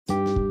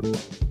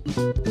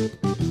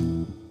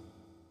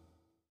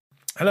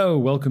Hello,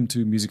 welcome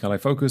to Music Ally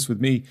Focus with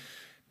me,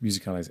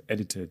 Music Ally's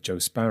editor Joe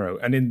Sparrow.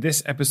 And in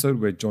this episode,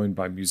 we're joined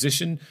by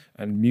musician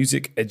and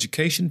music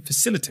education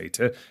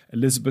facilitator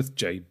Elizabeth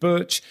J.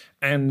 Birch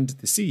and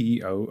the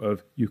CEO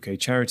of UK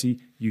charity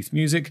Youth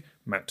Music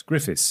Matt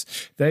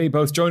Griffiths. They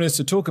both join us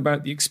to talk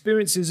about the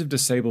experiences of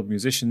disabled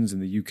musicians in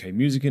the UK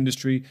music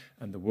industry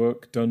and the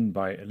work done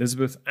by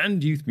Elizabeth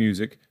and Youth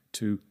Music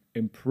to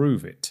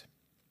improve it.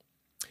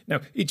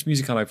 Now, each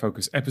Music Ally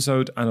Focus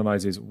episode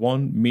analyses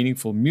one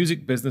meaningful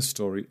music business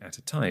story at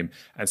a time.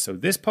 And so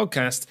this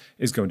podcast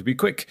is going to be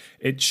quick.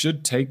 It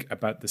should take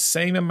about the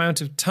same amount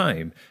of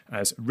time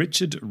as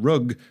Richard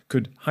Rugg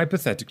could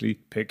hypothetically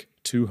pick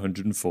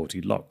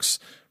 240 locks.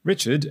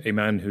 Richard, a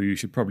man who you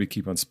should probably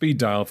keep on speed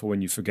dial for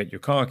when you forget your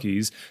car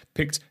keys,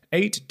 picked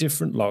 8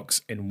 different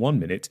locks in 1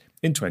 minute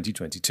in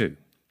 2022.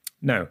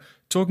 Now,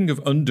 talking of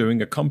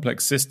undoing a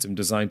complex system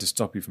designed to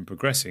stop you from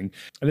progressing,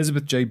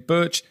 Elizabeth J.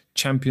 Birch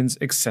champions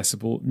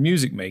accessible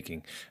music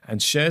making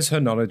and shares her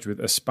knowledge with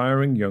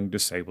aspiring young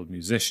disabled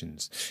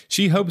musicians.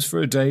 She hopes for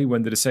a day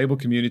when the disabled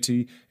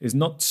community is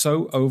not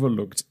so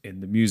overlooked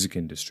in the music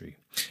industry.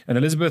 And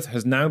Elizabeth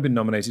has now been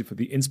nominated for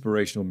the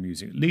Inspirational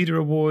Music Leader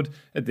Award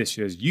at this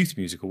year's Youth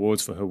Music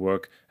Awards for her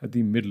work at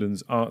the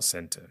Midlands Art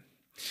Centre.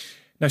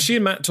 Now, she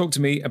and Matt talk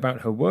to me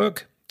about her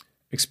work,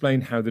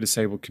 explain how the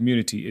disabled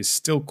community is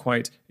still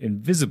quite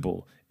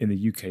invisible in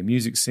the UK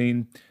music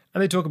scene,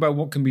 and they talk about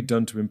what can be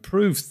done to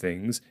improve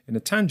things in a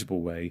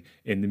tangible way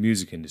in the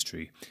music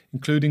industry,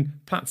 including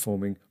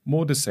platforming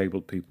more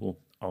disabled people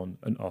on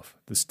and off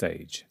the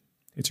stage.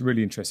 It's a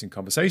really interesting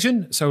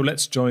conversation, so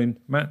let's join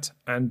Matt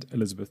and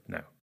Elizabeth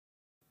now.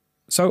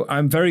 So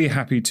I'm very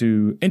happy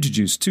to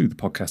introduce to the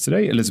podcast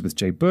today Elizabeth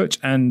J. Birch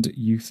and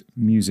Youth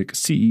Music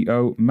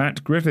CEO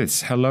Matt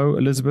Griffiths. Hello,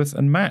 Elizabeth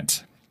and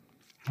Matt.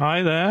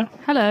 Hi there.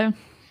 Hello.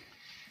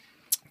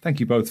 Thank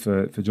you both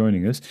for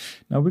joining us.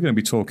 Now, we're going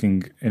to be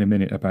talking in a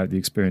minute about the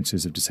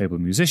experiences of disabled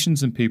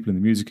musicians and people in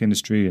the music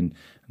industry and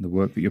the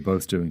work that you're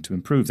both doing to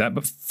improve that.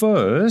 But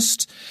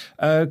first,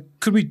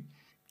 could we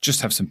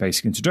just have some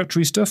basic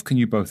introductory stuff? Can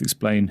you both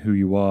explain who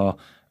you are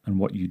and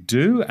what you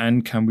do?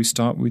 And can we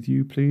start with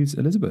you, please,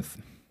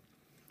 Elizabeth?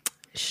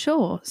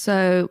 Sure.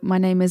 So my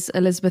name is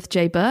Elizabeth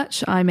J.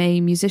 Birch. I'm a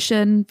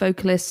musician,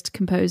 vocalist,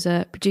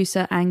 composer,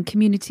 producer, and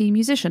community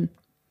musician.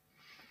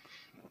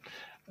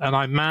 And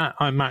I'm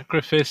Matt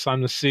Griffiths. I'm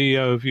the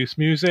CEO of Youth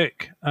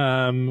Music.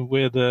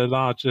 We're the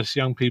largest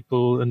young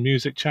people and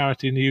music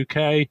charity in the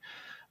UK.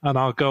 And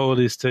our goal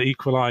is to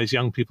equalise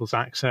young people's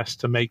access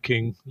to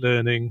making,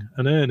 learning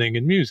and earning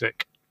in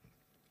music.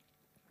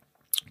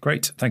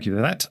 Great. Thank you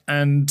for that.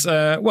 And,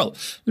 well,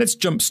 let's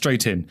jump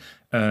straight in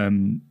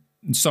and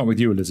start with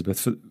you,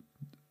 Elizabeth, for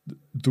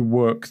the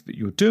work that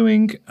you're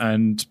doing.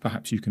 And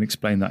perhaps you can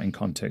explain that in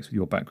context with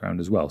your background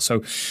as well.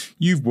 So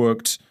you've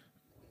worked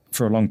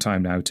for a long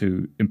time now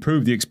to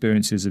improve the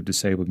experiences of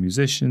disabled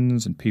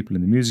musicians and people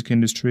in the music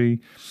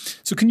industry.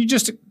 So can you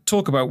just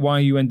talk about why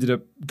you ended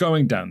up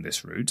going down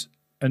this route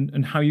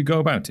and how you go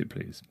about it,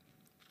 please?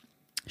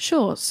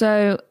 Sure.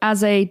 So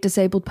as a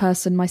disabled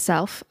person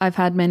myself, I've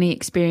had many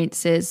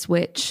experiences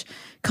which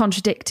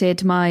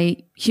contradicted my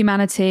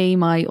humanity,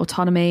 my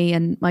autonomy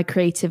and my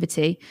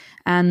creativity.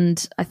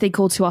 And I think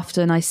all too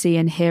often I see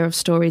and hear of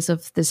stories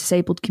of the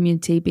disabled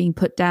community being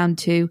put down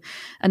to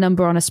a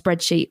number on a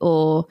spreadsheet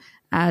or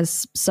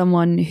as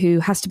someone who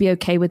has to be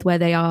okay with where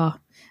they are,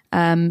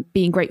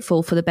 being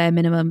grateful for the bare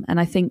minimum. And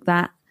I think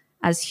that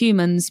as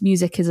humans,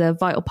 music is a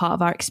vital part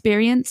of our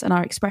experience and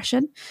our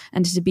expression.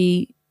 And to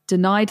be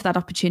denied that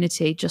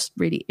opportunity just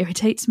really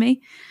irritates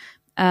me.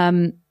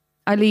 I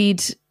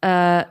lead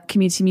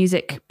community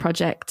music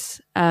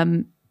projects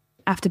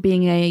after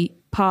being a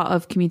part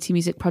of community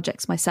music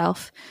projects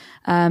myself.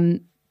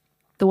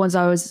 The ones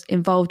I was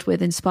involved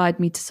with inspired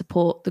me to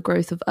support the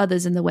growth of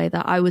others in the way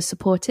that I was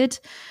supported,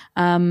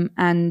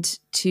 and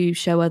to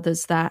show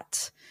others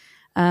that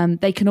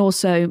they can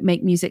also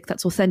make music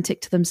that's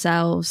authentic to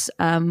themselves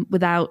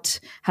without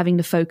having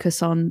to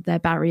focus on their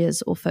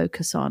barriers or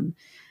focus on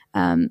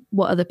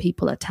what other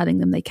people are telling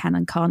them they can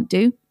and can't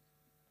do.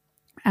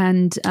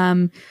 And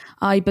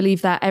I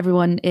believe that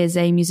everyone is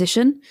a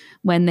musician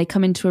when they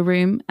come into a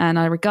room, and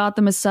I regard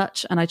them as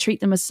such and I treat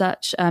them as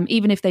such,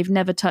 even if they've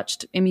never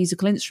touched a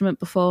musical instrument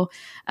before.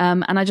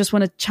 And I just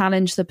want to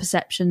challenge the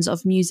perceptions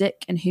of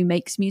music and who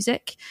makes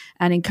music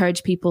and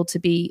encourage people to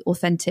be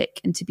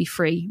authentic and to be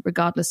free,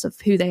 regardless of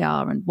who they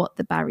are and what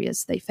the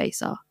barriers they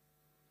face are.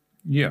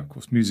 Yeah, of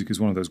course, music is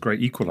one of those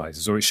great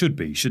equalizers, or it should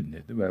be, shouldn't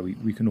it, where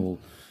we can all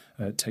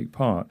take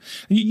part.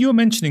 And you were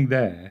mentioning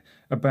there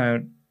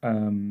about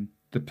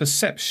the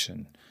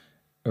perception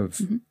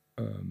of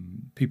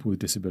people with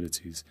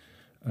disabilities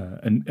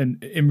and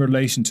in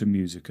relation to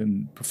music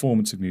and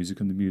performance of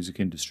music and the music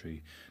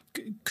industry.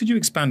 Could you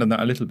expand on that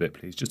a little bit,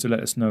 please, just to let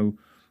us know?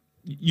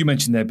 You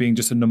mentioned there being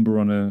just a number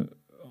on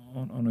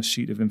a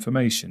sheet of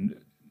information.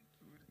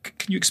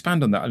 Can you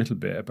expand on that a little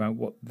bit about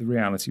what the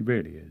reality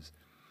really is?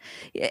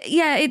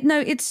 Yeah,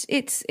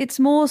 it's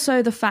more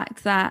so the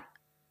fact that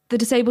the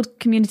disabled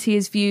community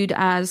is viewed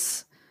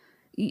as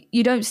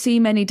you don't see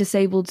many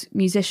disabled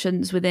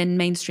musicians within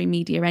mainstream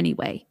media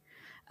anyway,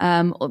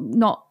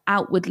 not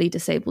outwardly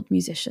disabled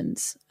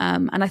musicians.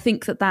 And I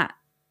think that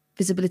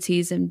visibility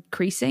is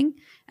increasing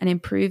and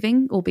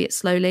improving, albeit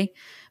slowly.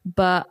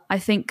 But I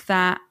think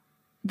that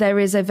there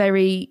is a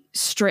very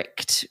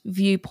strict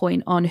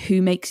viewpoint on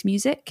who makes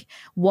music,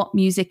 what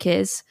music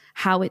is,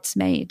 how it's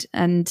made.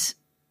 And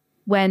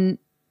when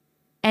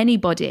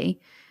anybody,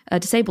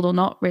 disabled or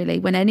not really,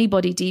 when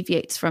anybody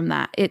deviates from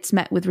that, it's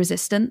met with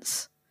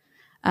resistance.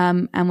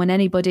 And when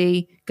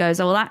anybody goes,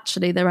 oh, well,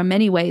 actually, there are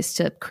many ways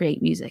to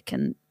create music,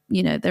 and,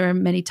 you know, there are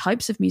many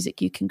types of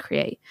music you can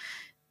create,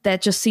 there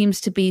just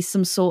seems to be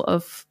some sort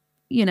of,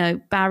 you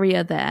know,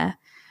 barrier there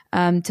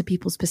to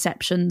people's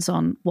perceptions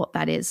on what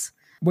that is.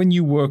 When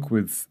you work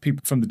with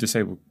people from the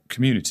disabled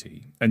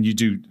community and you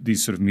do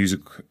these sort of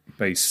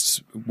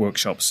music-based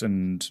workshops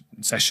and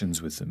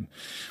sessions with them,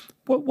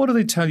 what do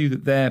they tell you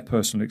that their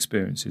personal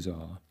experiences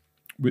are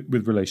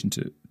with relation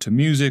to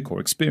music or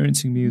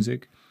experiencing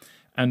music,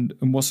 and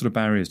what sort of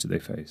barriers do they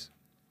face?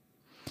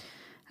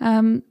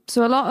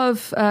 So a lot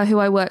of who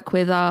I work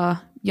with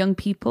are young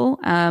people,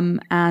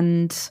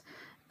 and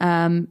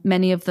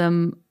many of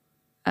them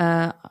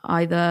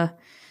either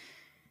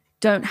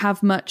don't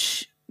have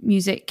much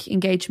music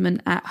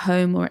engagement at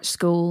home or at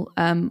school,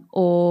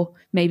 or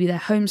maybe they're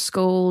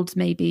homeschooled,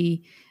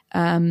 maybe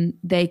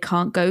they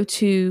can't go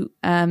to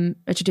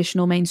a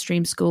traditional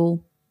mainstream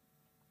school.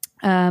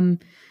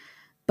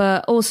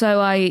 But also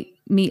I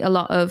meet a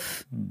lot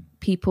of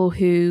people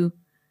who,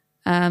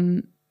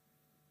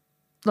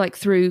 like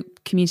through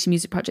community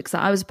music projects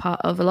that I was a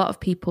part of, a lot of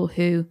people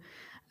who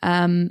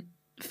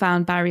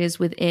found barriers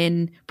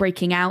within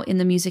breaking out in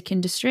the music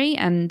industry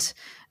and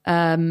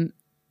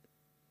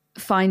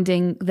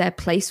finding their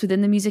place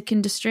within the music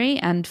industry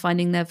and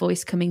finding their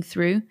voice coming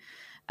through.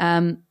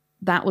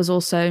 That was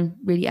also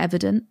really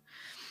evident.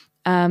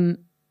 And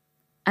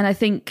I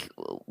think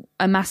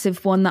a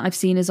massive one that I've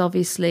seen is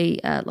obviously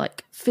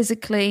like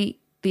physically,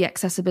 the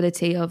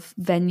accessibility of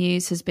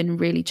venues has been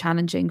really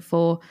challenging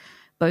for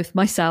both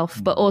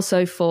myself, but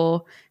also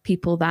for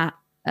people that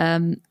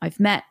I've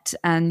met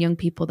and young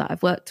people that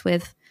I've worked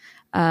with.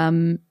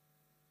 Then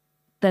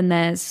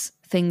there's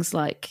things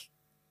like,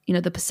 you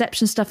know, the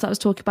perception stuff that I was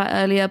talking about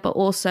earlier, but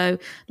also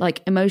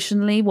like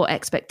emotionally, what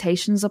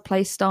expectations are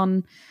placed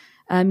on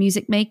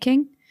music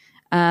making.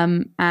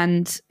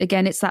 And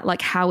again, it's that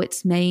like how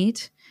it's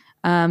made.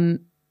 And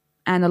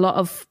a lot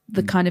of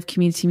the kind of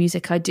community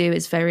music I do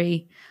is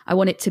I don't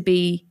want it to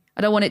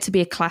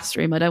be a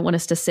classroom. I don't want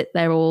us to sit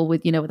there all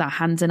with, you know, with our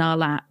hands in our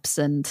laps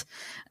and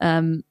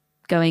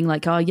going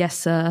like, oh, yes,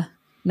 sir.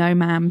 No,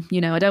 ma'am.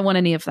 You know, I don't want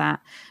any of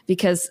that,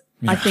 because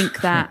I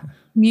think that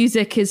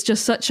music is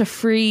just such a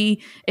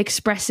free,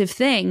 expressive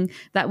thing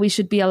that we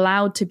should be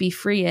allowed to be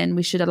free in.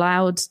 We should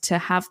allowed to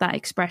have that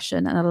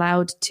expression and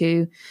allowed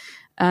to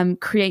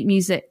create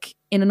music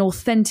in an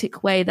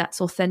authentic way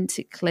that's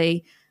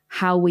authentically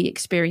how we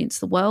experience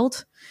the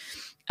world.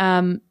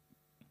 And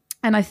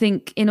I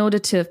think in order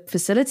to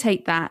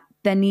facilitate that,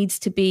 there needs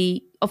to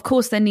be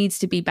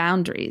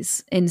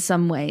boundaries in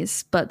some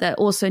ways, but there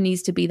also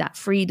needs to be that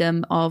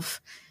freedom of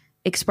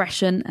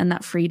expression and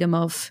that freedom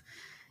of,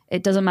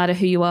 it doesn't matter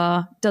who you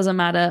are, doesn't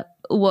matter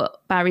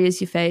what barriers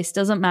you face,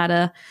 doesn't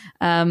matter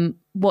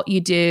what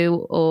you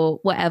do or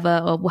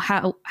whatever, or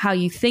how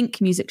you think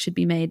music should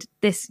be made.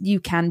 You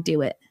can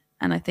do it.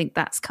 And I think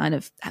that's kind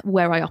of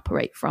where I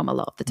operate from a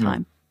lot of the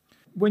time.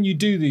 When you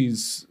do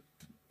these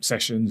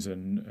sessions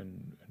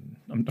and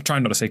I'm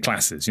trying not to say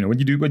classes, you know, when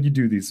you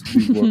do these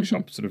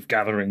workshop sort of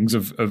gatherings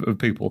of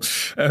people,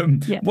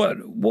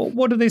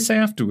 what do they say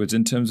afterwards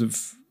in terms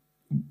of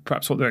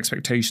perhaps what their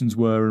expectations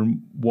were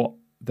and what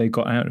they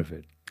got out of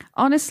it?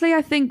 Honestly,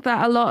 I think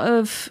that a lot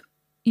of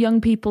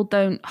young people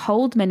don't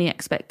hold many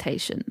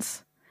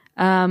expectations.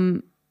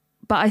 But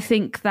I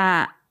think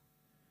that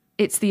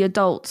it's the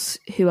adults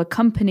who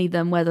accompany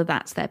them, whether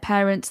that's their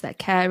parents, their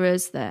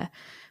carers, their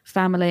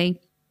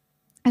family.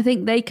 I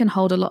think they can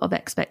hold a lot of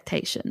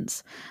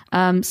expectations.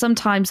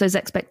 Sometimes those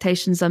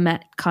expectations are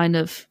met kind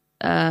of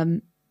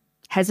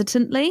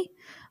hesitantly,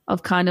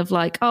 of kind of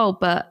like, oh,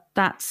 but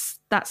that's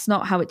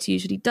not how it's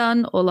usually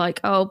done, or like,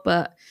 oh,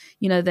 but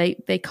you know,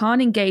 they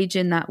can't engage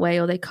in that way,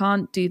 or they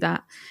can't do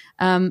that.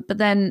 But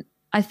then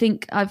I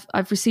think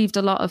I've received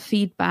a lot of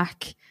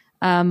feedback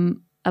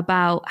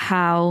about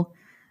how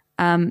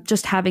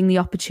just having the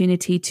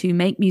opportunity to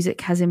make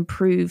music has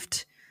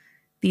improved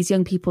these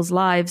young people's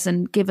lives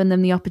and given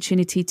them the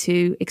opportunity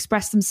to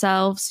express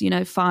themselves, you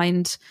know,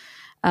 find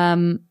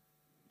kind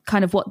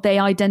of what they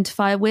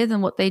identify with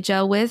and what they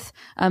gel with,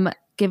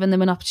 given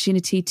them an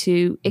opportunity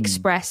to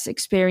express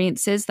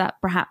experiences that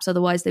perhaps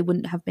otherwise they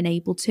wouldn't have been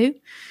able to.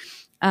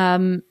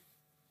 And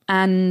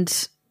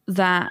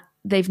that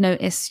they've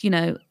noticed, you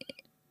know,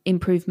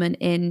 improvement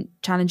in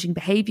challenging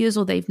behaviors,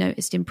 or they've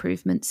noticed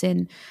improvements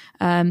in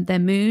their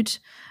mood.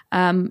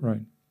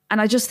 Right.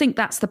 I just think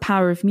that's the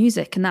power of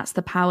music, and that's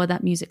the power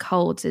that music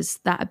holds, is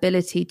that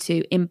ability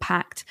to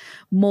impact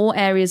more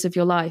areas of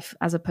your life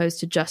as opposed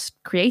to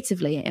just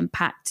creatively. It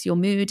impacts your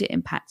mood, it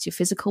impacts your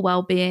physical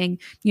well-being,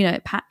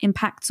 it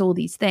impacts all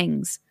these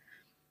things.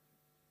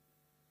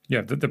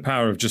 Yeah, the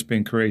power of just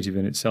being creative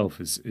in itself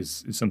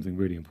is something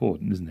really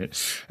important, isn't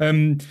it?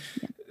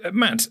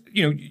 Matt,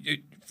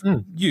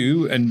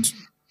 you and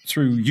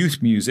through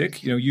youth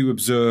music, you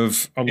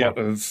observe a lot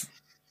of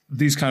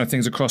these kind of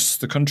things across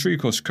the country, of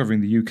course, covering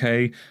the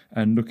UK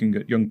and looking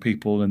at young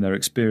people and their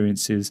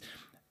experiences.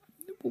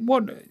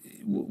 What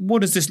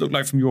does this look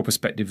like from your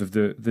perspective of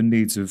the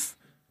needs of,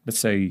 let's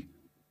say,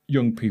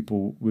 young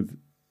people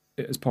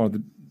as part of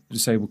the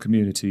disabled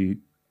community,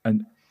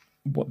 and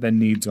what their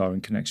needs are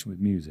in connection with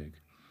music?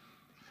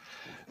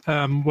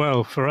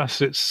 Well, for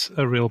us, it's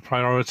a real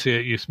priority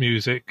at Youth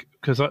Music,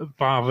 because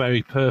our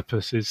very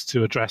purpose is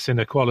to address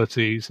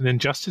inequalities and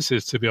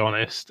injustices, to be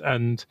honest.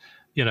 And,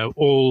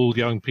 all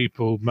young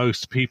people,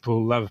 most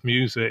people love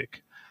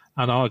music.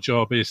 And our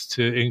job is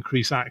to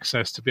increase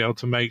access to be able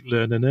to make,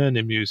 learn and earn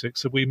in music.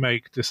 So we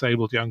make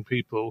disabled young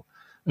people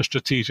a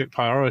strategic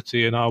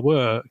priority in our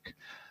work.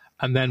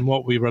 And then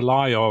what we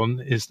rely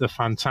on is the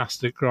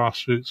fantastic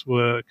grassroots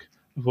work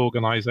of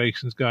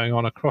organisations going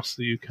on across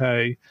the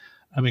UK,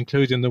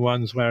 including the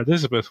ones where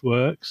Elizabeth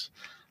works.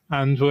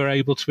 And we're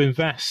able to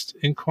invest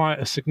in quite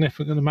a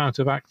significant amount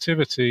of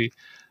activity.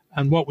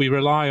 And what we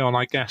rely on,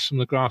 I guess, from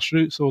the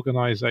grassroots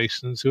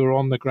organisations who are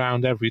on the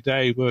ground every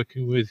day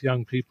working with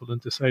young people and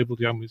disabled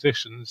young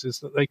musicians, is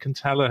that they can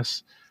tell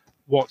us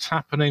what's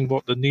happening,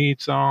 what the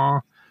needs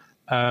are,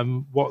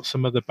 what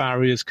some of the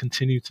barriers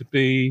continue to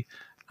be,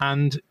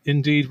 and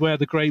indeed where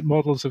the great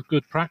models of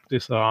good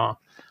practice are.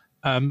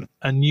 And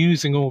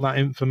using all that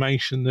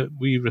information that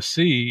we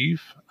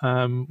receive,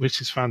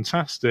 which is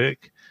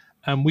fantastic,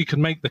 we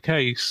can make the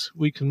case.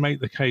 We can make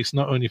the case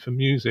not only for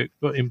music,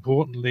 but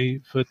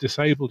importantly for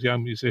disabled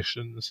young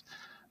musicians.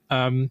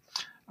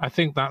 I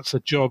think that's a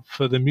job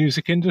for the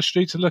music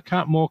industry to look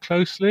at more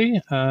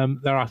closely.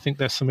 I think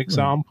there's some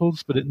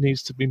examples, but it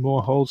needs to be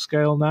more whole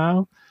scale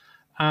now.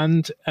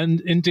 And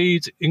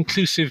indeed,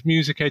 inclusive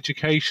music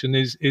education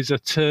is a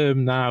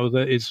term now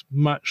that is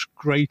much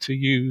greater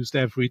used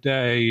every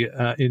day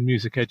in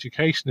music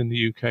education in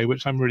the UK,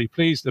 which I'm really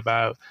pleased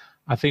about.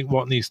 I think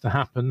what needs to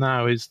happen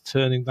now is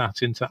turning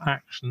that into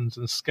actions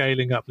and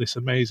scaling up this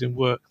amazing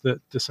work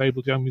that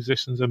disabled young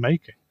musicians are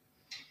making.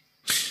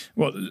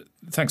 Well,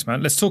 thanks,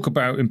 Matt. Let's talk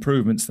about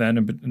improvements then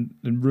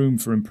and room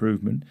for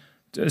improvement.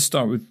 Let's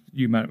start with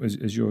you, Matt,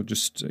 as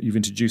you've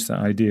introduced that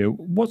idea.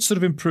 What sort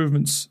of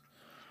improvements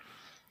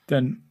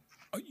then?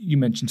 You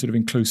mentioned sort of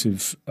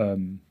inclusive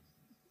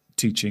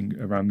teaching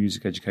around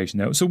music education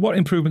now. So what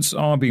improvements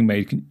are being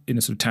made in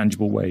a sort of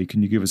tangible way?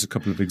 Can you give us a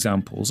couple of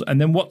examples?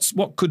 And then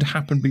what could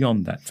happen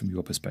beyond that from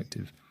your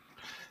perspective?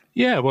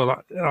 Yeah,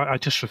 well, I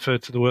just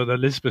referred to the work that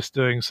Elizabeth's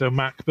doing. So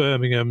Mac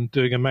Birmingham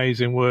doing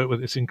amazing work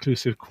with its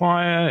inclusive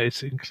choir,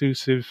 its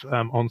inclusive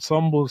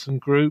ensembles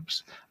and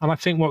groups. And I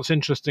think what's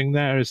interesting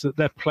there is that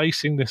they're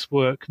placing this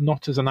work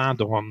not as an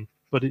add-on,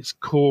 but it's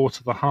core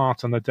to the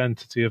heart and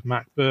identity of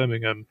Mac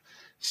Birmingham.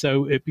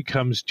 So it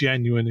becomes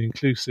genuine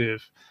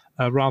inclusive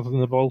rather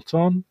than a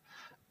bolt-on.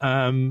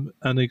 An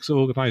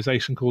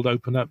organisation called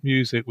Open Up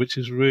Music, which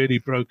has really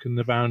broken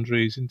the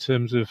boundaries in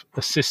terms of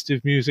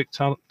assistive music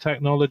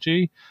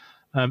technology,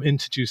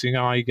 introducing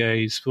eye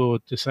gaze for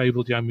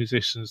disabled young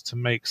musicians to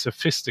make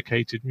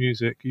sophisticated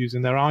music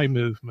using their eye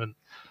movement.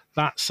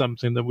 That's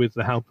something that, with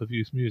the help of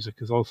Youth Music,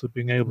 is also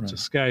being able to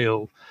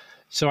scale.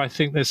 So I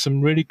think there's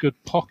some really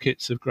good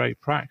pockets of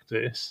great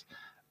practice.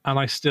 And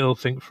I still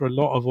think for a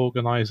lot of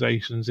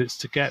organisations, it's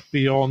to get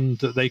beyond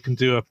that they can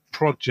do a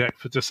project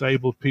for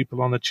disabled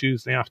people on a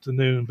Tuesday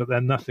afternoon, but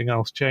then nothing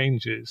else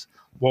changes.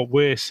 What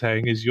we're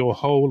saying is your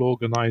whole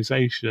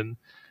organisation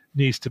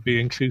needs to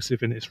be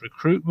inclusive in its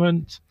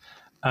recruitment,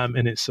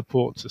 in its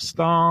support to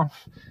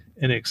staff,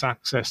 in its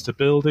access to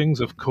buildings,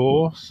 of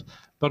course,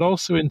 but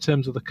also in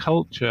terms of the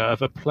culture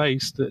of a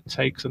place that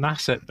takes an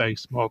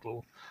asset-based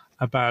model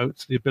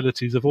about the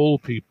abilities of all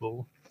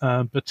people,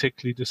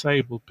 particularly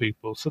disabled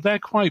people. So they're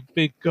quite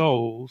big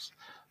goals,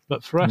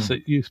 but for us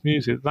at Youth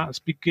Music, that's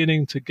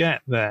beginning to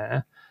get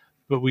there,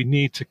 but we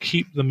need to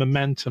keep the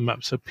momentum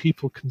up so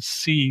people can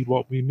see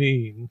what we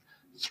mean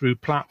through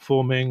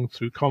platforming,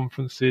 through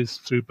conferences,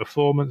 through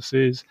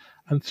performances,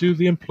 and through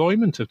the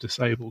employment of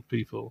disabled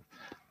people,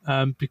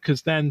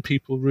 because then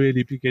people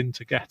really begin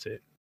to get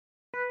it.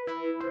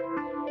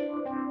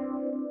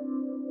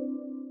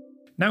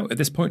 Now, at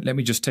this point, let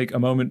me just take a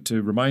moment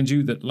to remind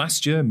you that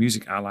last year,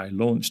 Music Ally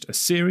launched a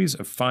series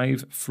of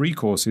 5 free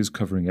courses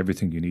covering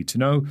everything you need to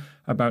know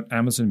about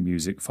Amazon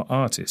Music for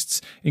artists,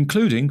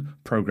 including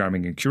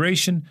programming and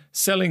curation,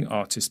 selling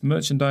artist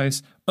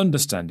merchandise,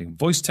 understanding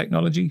voice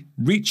technology,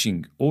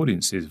 reaching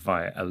audiences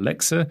via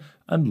Alexa,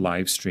 and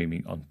live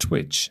streaming on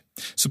Twitch.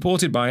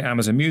 Supported by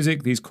Amazon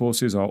Music, these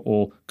courses are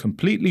all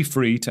completely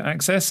free to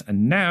access,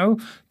 and now,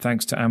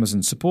 thanks to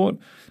Amazon's support,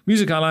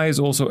 Music Ally is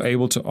also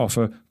able to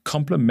offer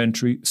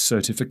complimentary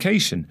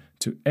certification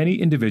to any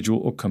individual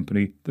or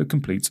company that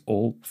completes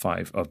all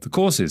 5 of the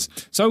courses.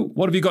 So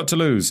what have you got to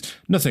lose?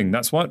 Nothing,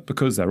 that's what,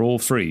 because they're all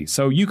free.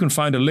 So you can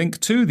find a link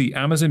to the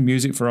Amazon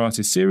Music for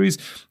Artists series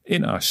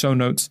in our show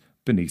notes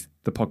beneath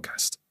the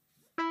podcast.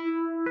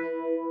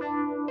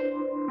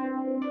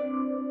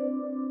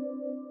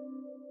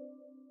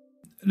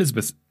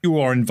 Elizabeth, you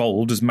are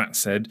involved, as Matt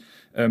said,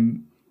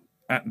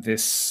 at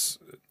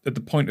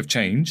the point of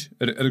change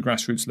at a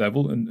grassroots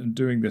level and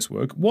doing this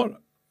work.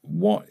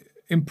 What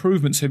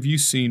improvements have you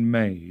seen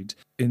made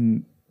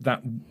in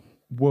that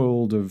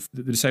world of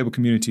the disabled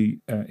community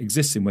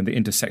exists in when they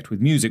intersect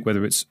with music,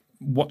 whether it's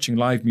watching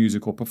live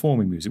music or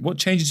performing music? What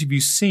changes have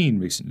you seen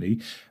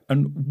recently,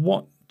 and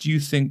what do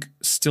you think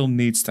still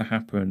needs to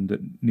happen,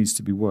 that needs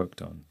to be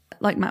worked on?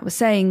 Like Matt was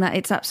saying, that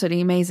it's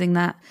absolutely amazing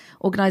that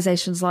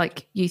organisations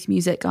like Youth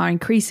Music are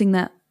increasing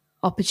that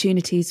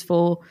opportunities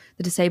for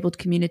the disabled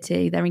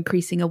community. They're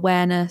increasing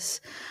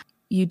awareness.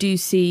 You do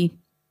see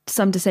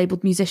some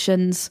disabled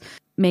musicians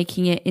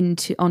making it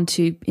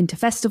into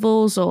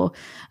festivals or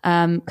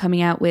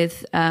coming out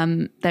with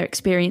their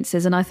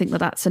experiences, and I think that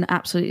that's an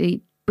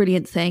absolutely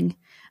brilliant thing,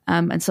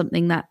 and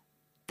something that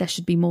there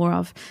should be more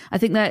of. I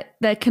think that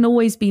there can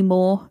always be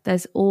more.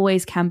 There's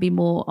always can be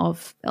more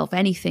of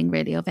anything,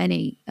 really, of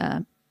any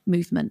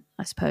movement,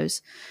 I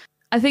suppose.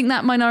 I think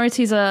that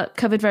minorities are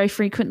covered very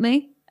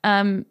frequently,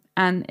 and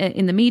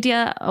in the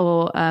media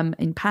or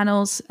in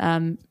panels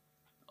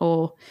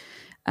or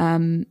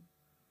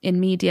in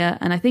media.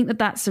 And I think that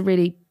that's a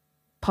really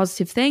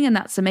positive thing, and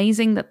that's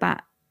amazing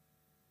that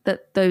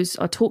those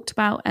are talked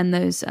about and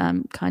those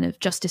kind of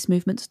justice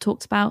movements are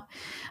talked about.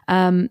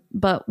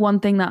 But one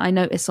thing that I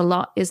notice a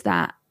lot is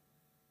that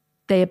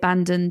they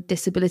abandon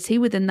disability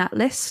within that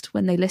list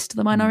when they list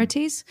the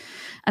minorities.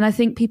 And I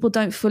think people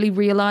don't fully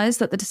realise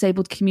that the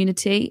disabled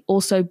community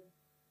also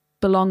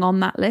belong on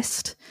that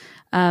list.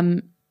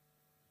 And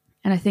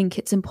I think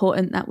it's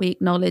important that we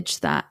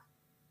acknowledge that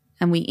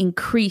and we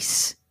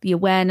increase the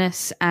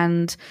awareness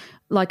and,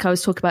 like I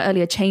was talking about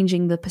earlier,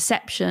 changing the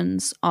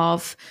perceptions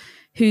of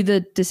who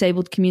the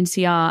disabled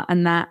community are,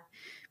 and that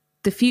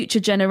the future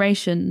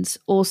generations,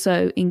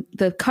 also in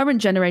the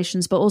current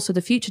generations, but also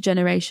the future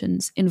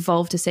generations,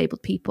 involve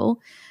disabled people.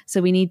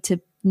 So we need to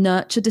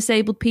nurture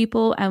disabled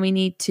people, and we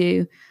need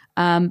to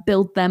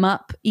build them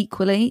up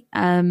equally.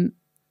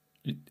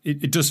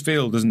 It does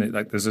feel, doesn't it,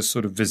 like there's a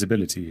sort of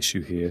visibility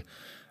issue here,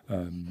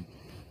 and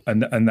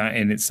that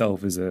in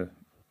itself is it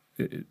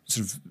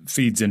sort of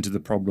feeds into the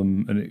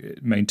problem and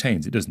it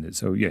maintains it, doesn't it?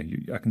 So yeah,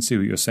 I can see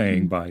what you're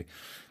saying. By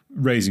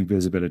raising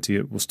visibility,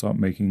 it will start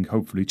making,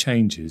 hopefully,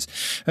 changes.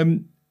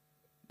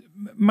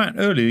 Matt,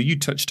 earlier you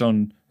touched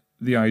on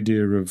the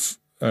idea of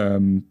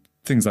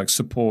things like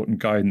support and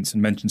guidance,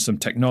 and mentioned some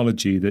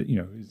technology that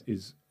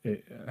is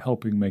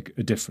helping make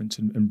a difference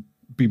and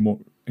be more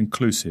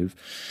inclusive.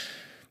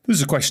 This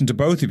is a question to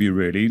both of you,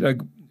 really.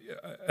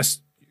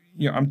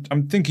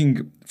 I'm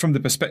thinking from the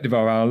perspective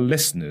of our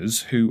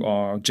listeners, who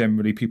are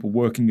generally people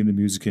working in the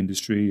music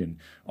industry and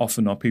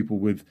often are people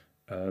with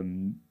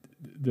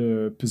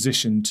the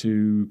position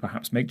to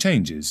perhaps make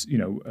changes,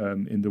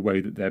 in the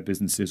way that their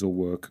businesses or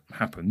work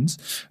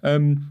happens.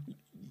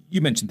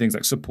 You mentioned things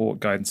like support,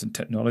 guidance, and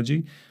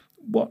technology.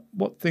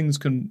 What things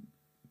can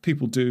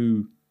people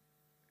do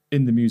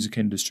in the music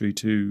industry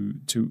to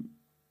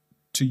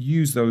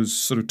use those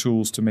sort of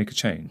tools to make a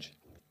change?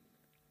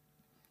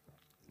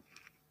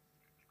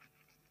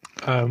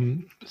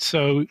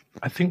 So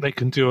I think they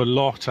can do a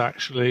lot,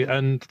 actually.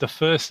 And the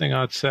first thing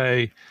I'd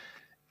say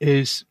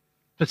is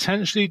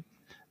potentially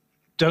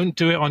don't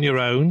do it on your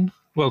own.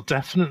 Well,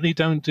 definitely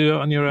don't do it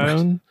on your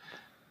own.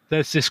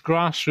 There's this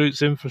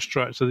grassroots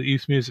infrastructure that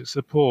Youth Music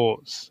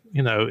supports.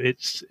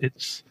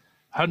 It's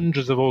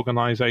hundreds of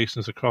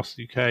organisations across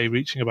the UK,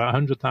 reaching about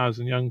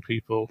 100,000 young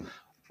people,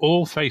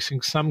 all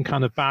facing some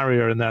kind of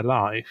barrier in their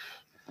life.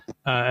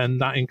 And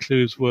that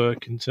includes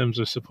work in terms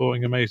of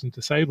supporting amazing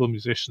disabled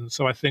musicians.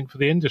 So I think for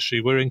the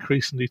industry, we're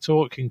increasingly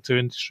talking to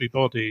industry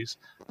bodies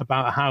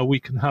about how we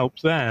can help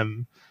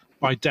them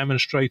by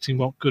demonstrating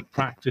what good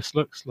practice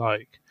looks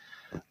like,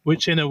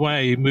 which in a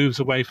way moves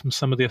away from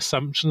some of the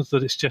assumptions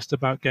that it's just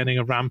about getting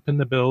a ramp in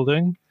the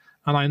building.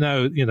 And I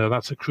know,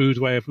 that's a crude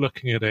way of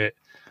looking at it,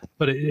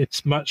 but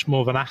it's much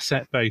more of an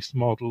asset-based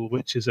model,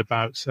 which is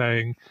about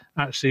saying,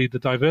 actually, the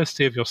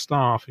diversity of your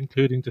staff,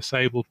 including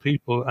disabled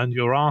people and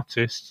your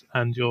artists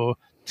and your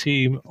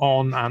team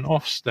on and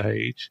off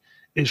stage,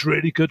 is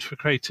really good for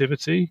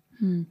creativity.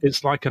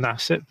 It's like an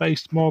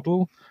asset-based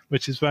model,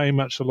 which is very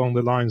much along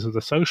the lines of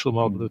the social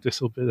model of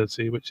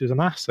disability, which is an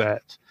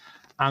asset.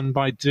 And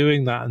by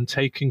doing that and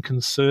taking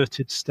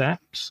concerted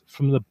steps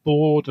from the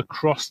board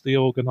across the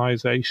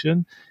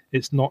organisation,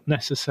 it's not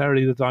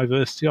necessarily the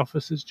diversity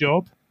officer's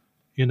job.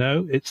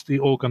 It's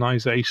the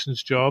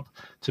organisation's job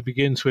to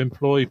begin to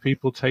employ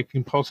people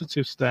taking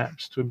positive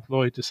steps to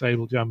employ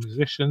disabled young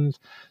musicians,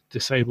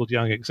 disabled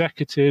young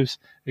executives,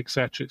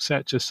 etc.,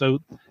 etc. So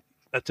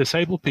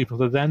disabled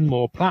people are then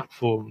more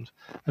platformed.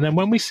 And then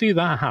when we see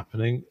that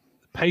happening,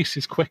 the pace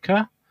is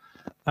quicker.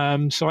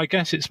 So I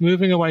guess it's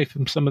moving away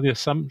from some of the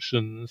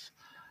assumptions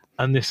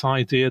and this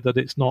idea that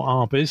it's not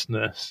our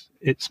business,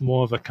 it's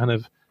more of a kind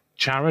of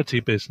charity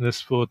business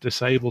for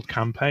disabled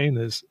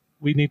campaigners.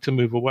 We need to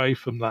move away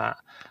from that.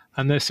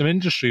 And there's some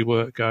industry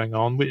work going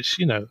on, which,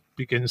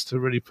 begins to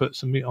really put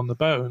some meat on the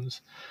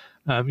bones.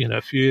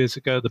 A few years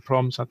ago, the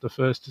Proms had the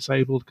first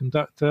disabled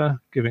conductor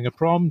giving a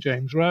prom,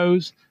 James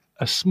Rose,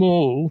 a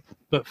small,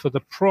 but for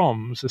the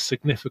Proms, a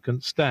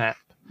significant step.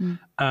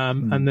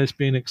 And there's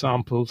been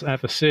examples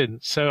ever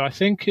since. So I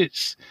think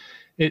it's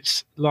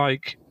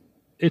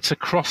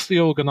across the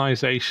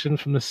organization,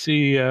 from the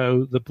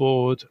CEO, the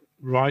board,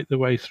 right the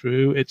way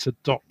through. It's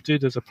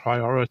adopted as a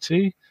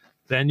priority.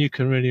 Then you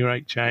can really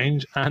make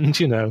change. And,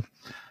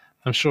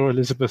 I'm sure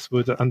Elizabeth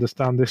would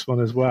understand this one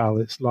as well.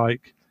 It's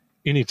like,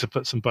 you need to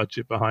put some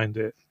budget behind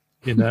it.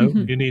 You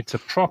need to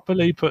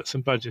properly put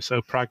some budget.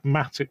 So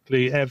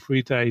pragmatically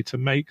every day to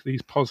make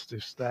these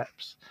positive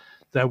steps,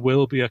 there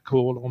will be a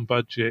call on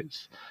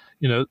budgets.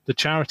 The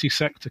charity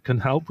sector can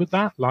help with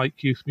that,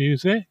 like Youth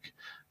Music,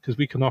 because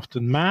we can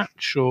often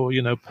match or,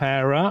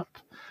 pair up.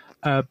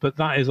 But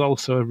that is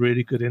also a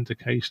really good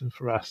indication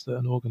for us that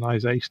an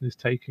organization is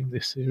taking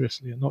this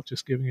seriously and not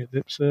just giving it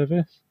lip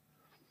service.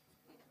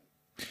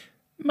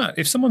 Matt,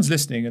 if someone's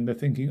listening and they're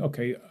thinking,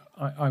 okay,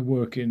 I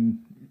work in,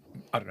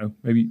 I don't know,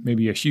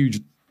 maybe a huge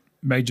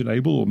major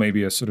label or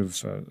maybe a sort of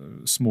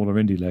smaller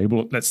indie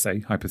label, let's say,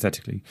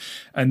 hypothetically,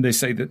 and they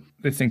say that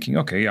they're thinking,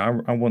 okay, I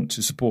want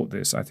to support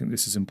this. I think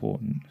this is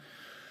important,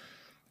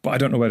 but I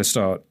don't know where to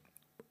start.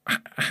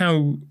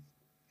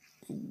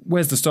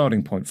 Where's the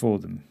starting point for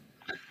them?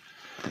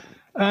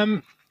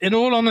 In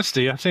all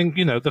honesty, I think,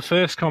 the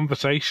first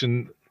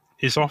conversation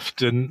is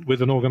often with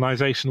an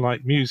organization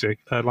like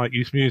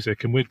Youth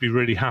Music, and we'd be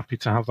really happy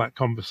to have that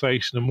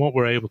conversation. And what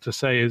we're able to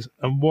say is,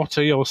 and what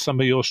are some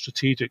of your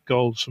strategic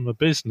goals from a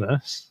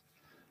business,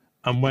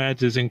 and where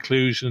does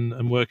inclusion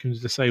and working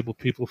with disabled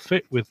people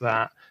fit with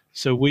that?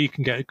 So we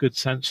can get a good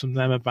sense from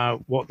them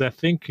about what they're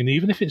thinking,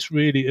 even if it's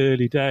really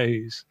early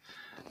days.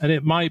 And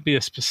it might be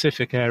a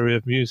specific area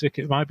of music.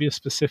 It might be a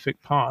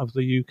specific part of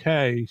the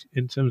UK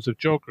in terms of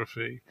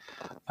geography.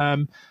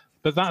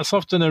 But that's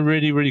often a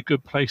really, really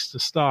good place to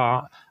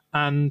start.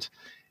 And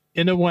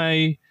in a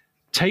way,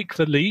 take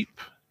the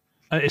leap.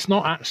 It's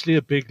not actually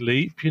a big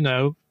leap,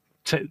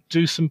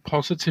 do some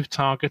positive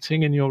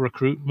targeting in your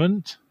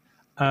recruitment,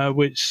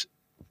 which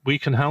we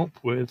can help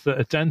with, that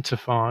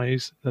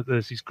identifies that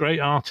there's these great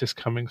artists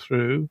coming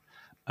through,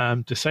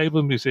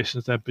 disabled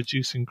musicians, they're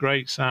producing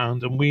great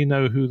sound, and we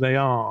know who they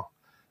are.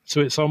 So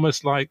it's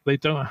almost like they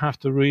don't have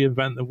to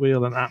reinvent the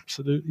wheel and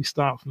absolutely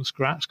start from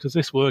scratch, because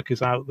this work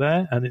is out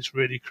there and it's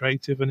really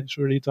creative and it's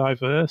really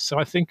diverse. So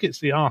I think it's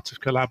the art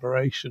of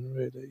collaboration,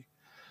 really,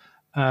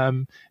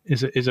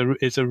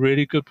 is a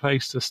really good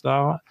place to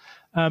start.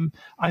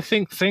 I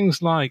think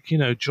things like,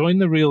 join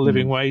the Real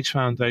Living Wage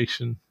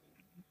Foundation.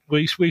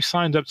 We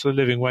signed up to the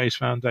Living Wage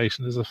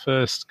Foundation as the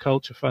first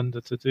culture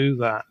funder to do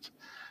that.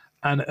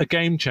 And a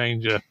game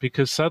changer,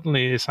 because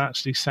suddenly it's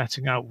actually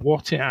setting out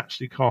what it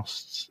actually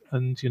costs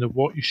and,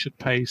 what you should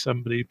pay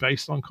somebody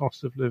based on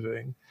cost of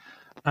living.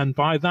 And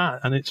by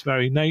that and its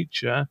very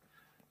nature,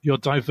 you're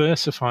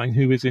diversifying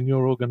who is in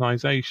your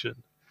organization,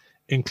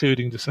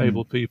 including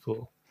disabled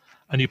people.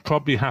 And you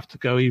probably have to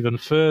go even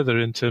further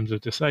in terms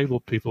of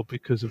disabled people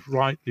because of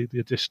rightly the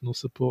additional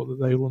support that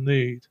they will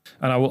need.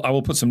 And I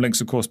will put some links,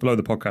 of course, below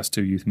the podcast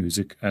to Youth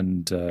Music.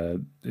 And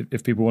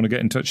if people want to get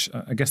in touch,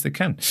 I guess they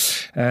can.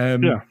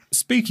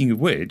 Speaking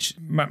of which,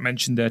 Matt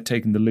mentioned they're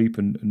taking the leap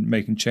and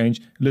making change.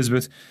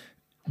 Elizabeth,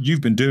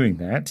 you've been doing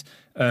that.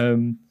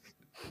 And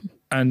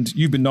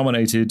you've been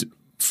nominated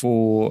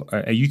for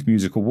a Youth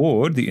Music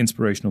Award, the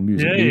Inspirational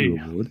Music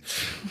Leader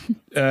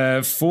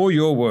Award, for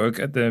your work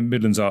at the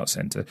Midlands Art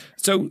Centre.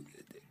 So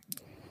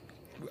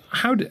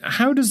how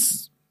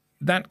does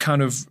that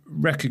kind of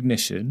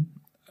recognition,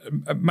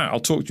 Matt, I'll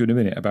talk to you in a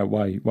minute about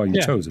why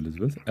you chose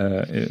Elizabeth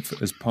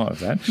as part of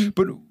that,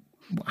 but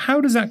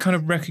how does that kind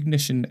of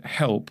recognition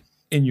help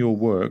in your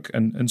work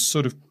and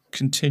sort of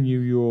continue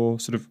your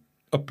sort of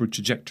upward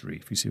trajectory,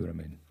 if you see what I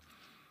mean?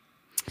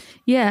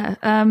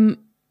 Yeah.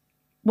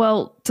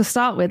 Well, to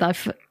start with,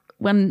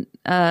 when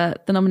the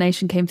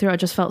nomination came through, I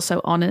just felt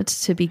so honoured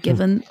to be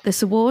given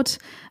this award.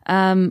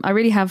 I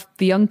really have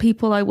the young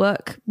people I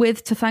work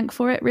with to thank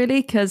for it,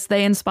 really, because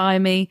they inspire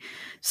me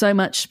so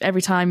much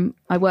every time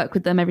I work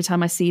with them, every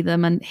time I see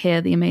them and hear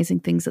the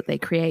amazing things that they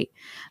create.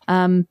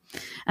 And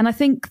I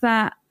think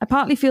that I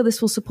partly feel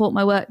this will support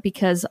my work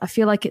because I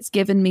feel like it's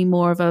given me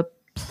more of a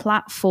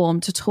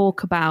platform to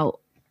talk about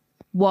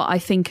what I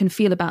think and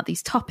feel about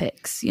these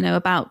topics,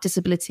 about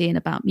disability and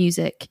about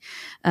music.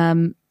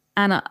 And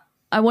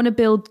I want to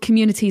build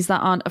communities that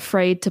aren't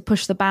afraid to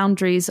push the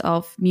boundaries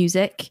of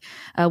music,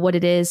 what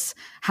it is,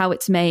 how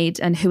it's made,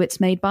 and who it's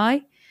made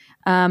by.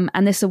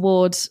 And this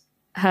award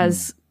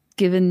has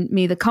given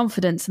me the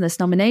confidence, and this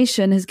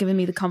nomination has given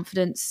me the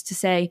confidence to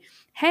say,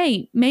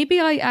 hey, maybe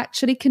I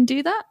actually can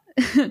do that,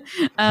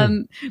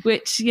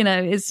 which,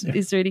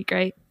 is really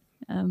great.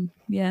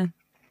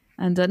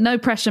 And no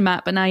pressure,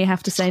 Matt, but now you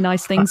have to say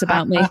nice things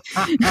about me.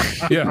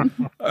 Yeah.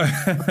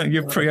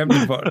 You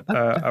preempted what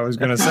I was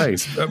going to say.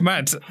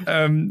 Matt,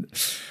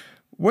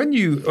 when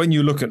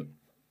you look at,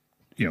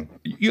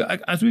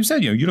 as we've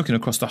said, you're looking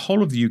across the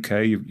whole of the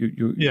UK.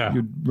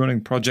 You're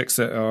running projects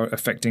that are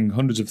affecting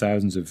hundreds of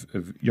thousands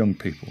of young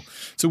people.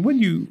 So when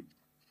you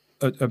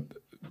are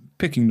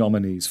picking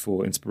nominees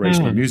for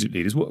Inspirational Music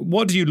Leaders,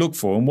 what do you look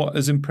for, and what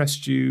has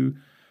impressed you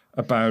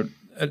about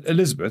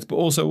Elizabeth, but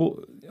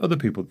also other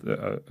people that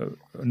are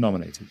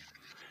nominated?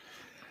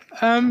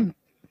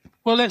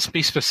 Well, let's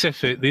be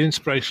specific. The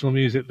Inspirational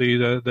Music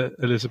Leader that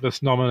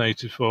Elizabeth's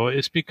nominated for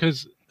is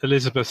because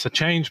Elizabeth's a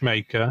change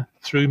maker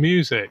through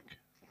music.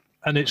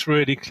 And it's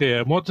really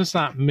clear. And what does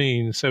that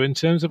mean? So in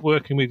terms of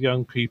working with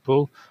young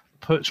people,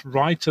 puts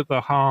right at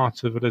the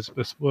heart of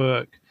Elizabeth's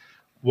work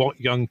what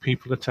young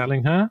people are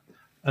telling her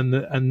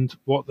and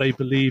what they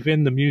believe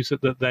in, the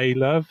music that they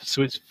love.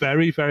 So it's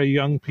very, very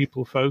young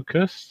people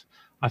focused.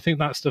 I think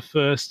that's the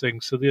first thing.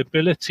 So the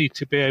ability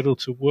to be able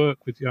to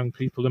work with young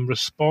people and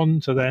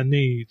respond to their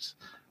needs.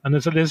 And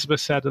as Elizabeth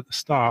said at the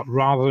start,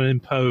 rather than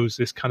impose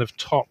this kind of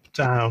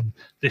top-down,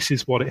 this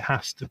is what it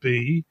has to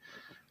be,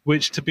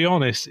 which, to be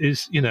honest,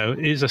 is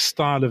a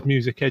style of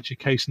music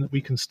education that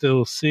we can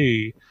still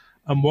see.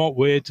 And what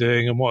we're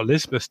doing and what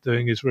Elizabeth's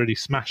doing is really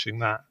smashing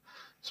that.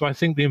 So I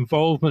think the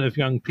involvement of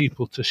young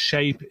people to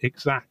shape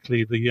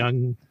exactly the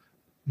young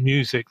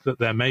music that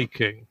they're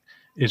making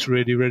is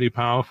really, really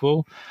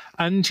powerful.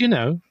 And,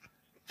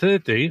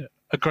 thirdly,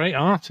 a great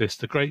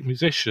artist, a great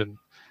musician.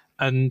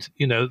 And,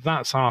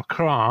 that's our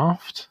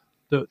craft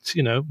that,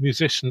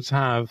 musicians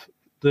have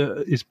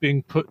that is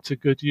being put to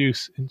good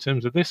use in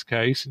terms of this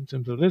case, in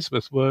terms of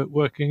Elizabeth's work,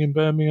 working in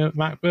Birmingham,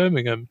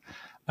 Birmingham.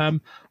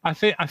 I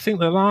think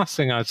the last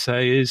thing I'd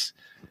say is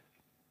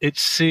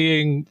it's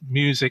seeing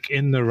music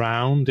in the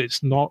round.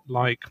 It's not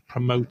like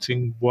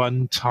promoting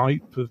one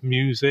type of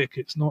music.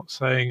 It's not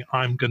saying,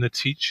 I'm going to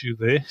teach you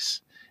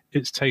this.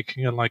 It's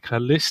taking a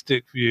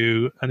holistic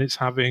view, and it's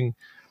having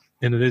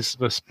in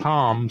Elizabeth's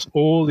palms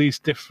all these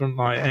different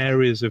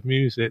areas of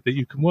music that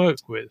you can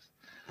work with,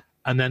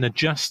 and then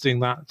adjusting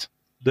that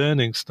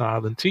learning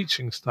style and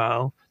teaching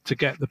style to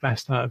get the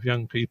best out of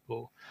young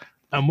people.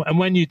 And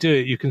when you do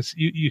it,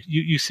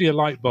 you see a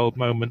light bulb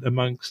moment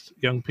amongst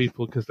young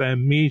people because they're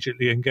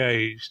immediately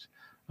engaged.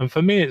 And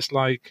for me, it's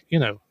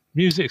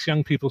music's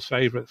young people's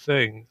favorite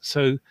thing.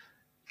 So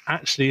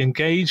actually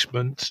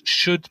engagement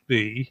should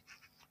be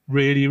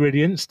really,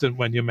 really instant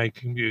when you're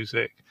making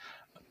music.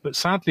 But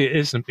sadly it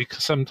isn't,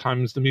 because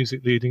sometimes the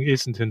music leading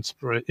isn't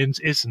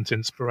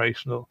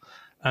inspirational.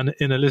 And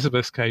in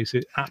Elizabeth's case,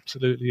 it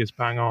absolutely is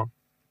bang on.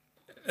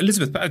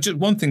 Elizabeth, just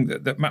one thing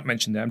that Matt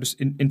mentioned there, I'm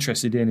just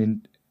interested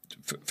in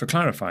for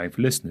clarifying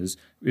for listeners,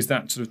 is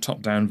that sort of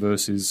top-down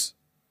versus,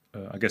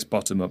 I guess,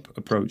 bottom-up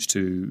approach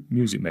to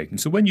music making.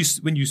 So when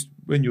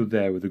you're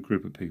there with a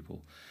group of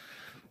people,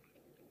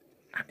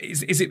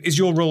 is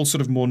your role sort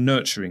of more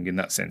nurturing in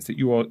that sense, that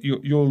you're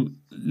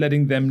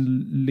letting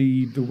them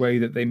lead the way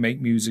that they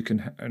make music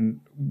and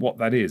what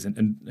that is,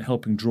 and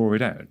helping draw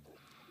it out?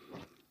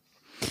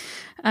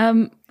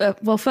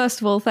 Well, first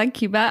of all,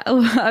 thank you, Matt.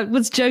 I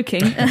was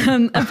joking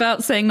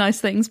about saying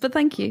nice things, but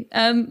thank you.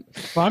 Well,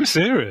 I'm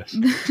serious.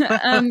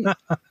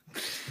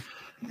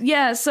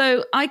 Yeah,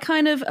 so I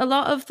a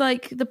lot of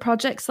the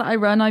projects that I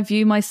run, I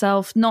view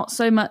myself not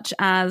so much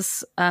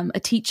as a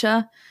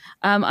teacher.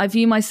 I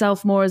view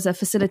myself more as a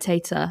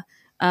facilitator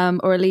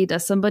or a leader,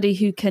 somebody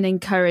who can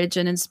encourage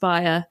and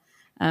inspire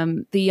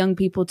the young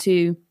people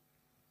to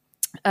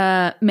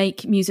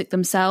make music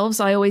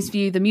themselves. I always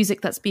view the music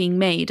that's being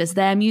made as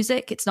their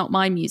music. It's not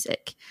my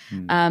music.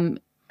 And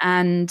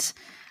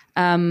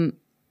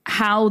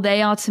how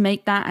they are to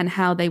make that and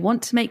how they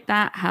want to make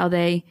that, how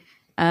they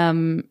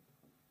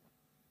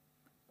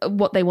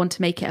what they want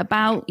to make it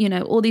about,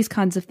 all these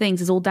kinds of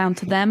things is all down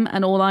to them.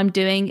 And all I'm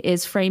doing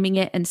is framing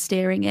it and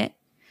steering it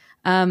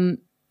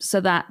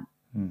so that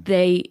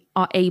they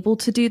are able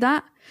to do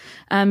that.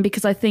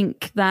 Because I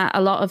think that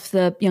a lot of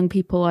the young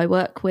people I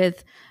work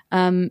with,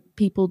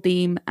 people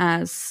deem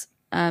as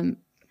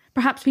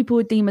perhaps people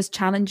would deem as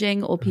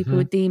challenging, or people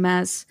would deem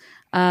as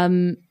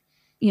this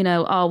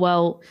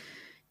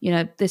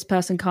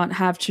person can't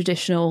have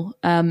traditional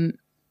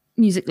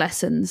music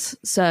lessons,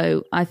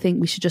 so I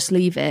think we should just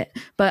leave it.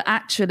 But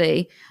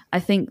actually I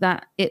think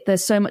that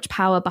there's so much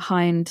power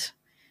behind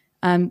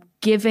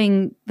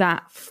giving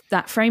that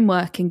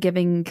framework and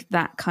giving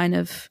that kind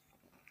of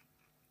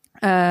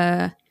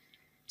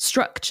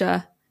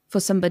structure for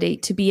somebody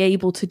to be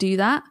able to do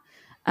that,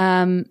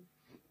 to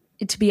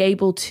be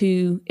able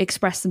to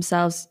express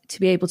themselves, to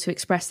be able to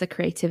express their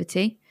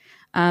creativity.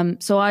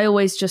 So I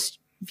always just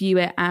view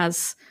it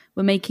as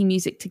we're making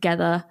music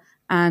together,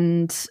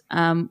 and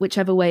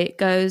whichever way it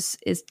goes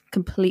is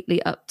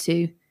completely up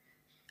to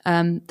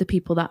the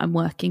people that I'm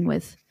working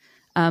with.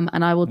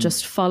 And I will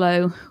just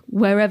follow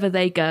wherever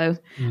they go,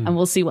 and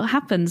we'll see what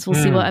happens.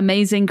 We'll see what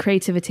amazing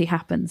creativity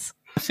happens.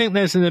 I think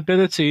there's an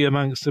ability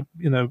amongst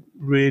the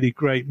really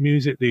great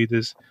music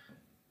leaders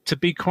to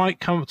be quite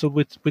comfortable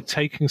with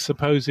taking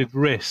supposed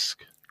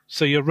risk.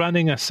 So you're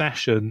running a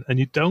session and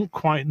you don't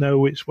quite know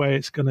which way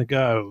it's going to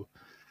go,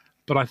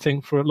 But I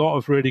think for a lot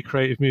of really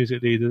creative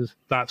music leaders,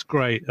 that's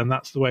great, and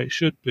that's the way it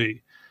should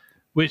be,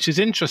 which is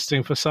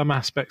interesting for some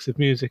aspects of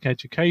music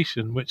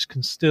education, which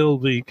can still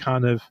be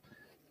kind of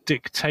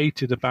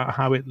dictated about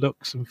how it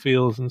looks and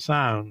feels and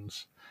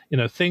sounds.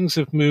 Things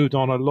have moved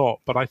on a lot,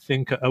 but I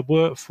think a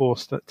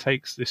workforce that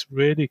takes this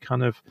really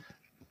kind of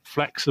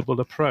flexible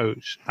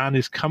approach and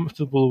is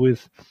comfortable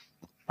with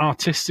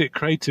artistic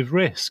creative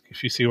risk,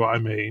 if you see what I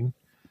mean,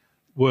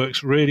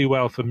 works really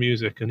well for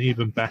music and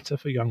even better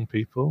for young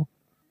people.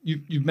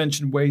 You've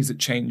mentioned ways that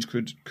change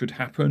could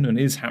happen and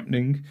is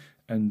happening,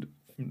 and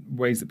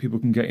ways that people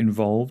can get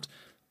involved.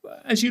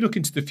 As you look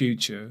into the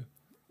future,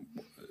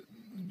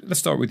 let's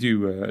start with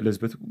you,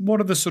 Elizabeth.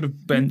 What are the sort of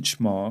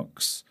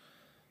benchmarks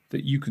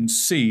that you can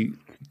see,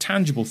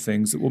 tangible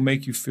things that will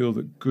make you feel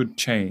that good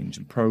change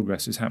and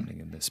progress is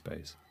happening in this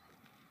space?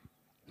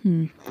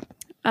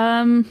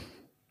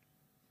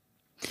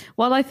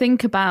 Well, I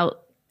think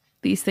about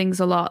these things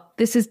a lot.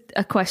 This is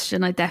a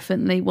question I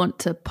definitely want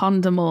to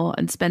ponder more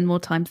and spend more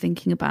time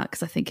thinking about,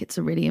 because I think it's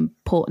a really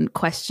important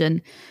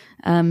question.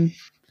 I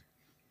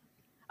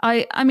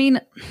mean,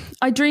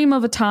 I dream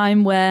of a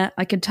time where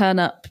I could turn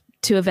up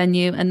to a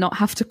venue and not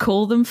have to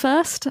call them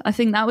first. I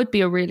think that would be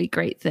a really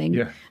great thing.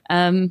 Yeah.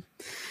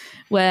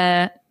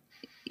 Where,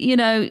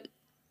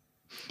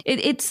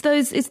 it's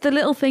the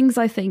little things,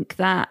 I think,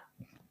 that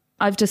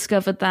I've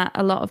discovered that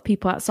a lot of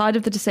people outside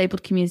of the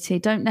disabled community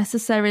don't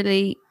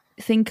necessarily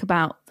think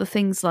about. The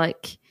things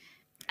like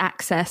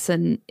access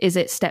and is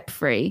it step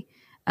free?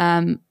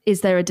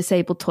 Is there a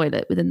disabled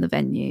toilet within the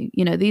venue?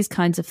 These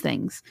kinds of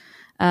things.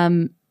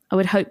 I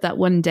would hope that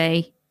one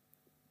day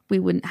we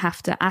wouldn't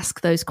have to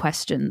ask those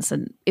questions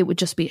and it would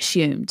just be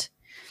assumed.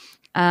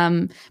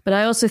 But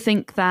I also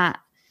think that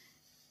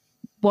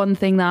one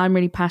thing that I'm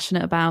really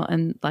passionate about,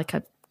 and like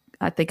I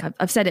think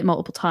I've said it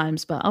multiple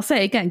times, but I'll say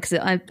it again because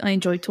I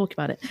enjoy talking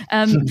about it,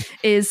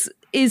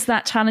 is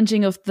that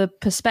challenging of the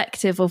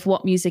perspective of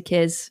what music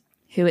is,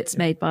 who it's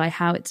made by,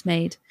 how it's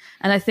made.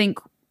 And I think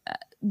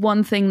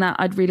one thing that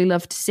I'd really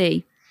love to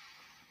see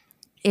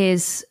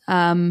is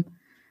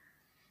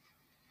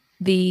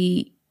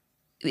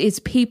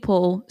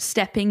people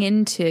stepping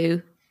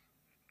into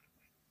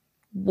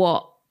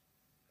what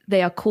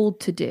they are called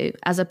to do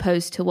as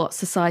opposed to what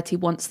society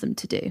wants them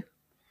to do.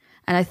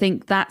 And I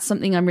think that's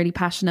something I'm really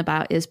passionate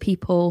about, is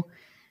people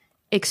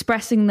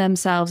expressing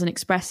themselves and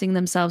expressing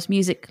themselves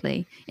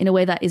musically in a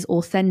way that is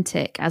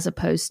authentic, as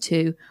opposed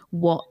to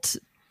what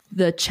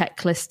the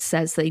checklist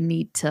says they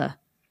need to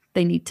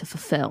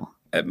fulfill.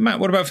 Matt,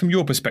 what about from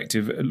your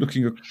perspective,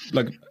 looking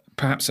like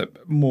perhaps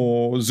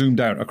more zoomed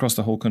out across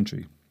the whole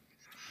country?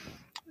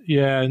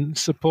 Yeah, and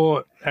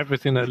support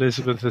everything that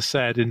Elizabeth has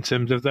said in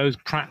terms of those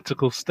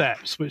practical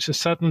steps, which are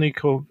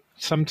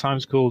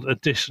sometimes called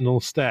additional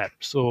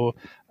steps or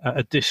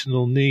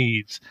additional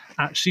needs,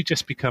 actually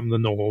just become the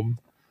norm.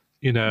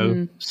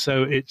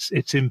 So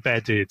it's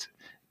embedded.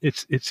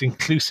 It's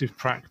inclusive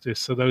practice.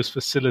 So those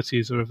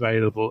facilities are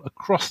available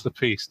across the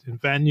piece, in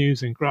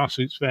venues, in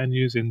grassroots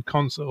venues, in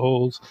concert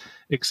halls,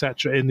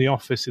 etc., in the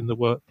office, in the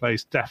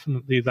workplace.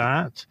 Definitely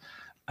that.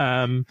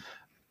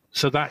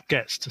 So that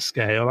gets to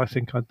scale. I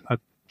think I'd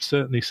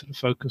certainly sort of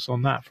focus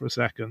on that for a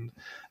second.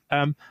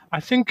 I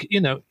think,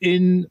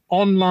 in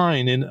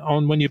online,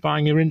 when you're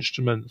buying your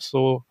instruments,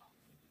 or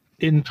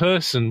in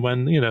person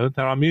when,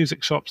 there are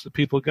music shops that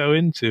people go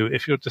into,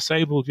 if you're a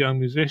disabled young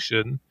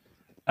musician,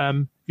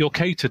 you're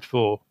catered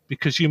for,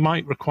 because you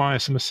might require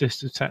some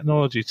assistive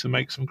technology to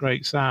make some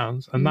great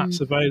sounds, and that's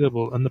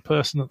available. And the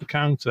person at the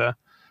counter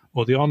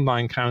or the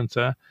online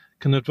counter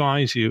can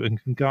advise you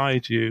and can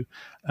guide you.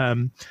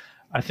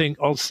 I think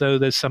also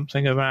there's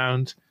something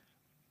around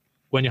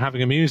when you're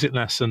having a music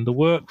lesson, the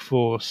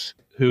workforce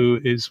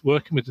who is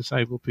working with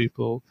disabled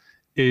people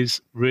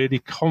is really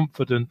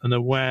confident and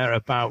aware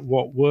about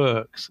what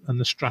works and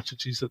the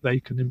strategies that they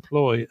can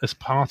employ as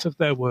part of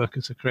their work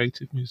as a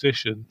creative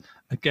musician.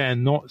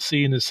 Again, not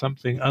seen as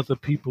something other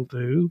people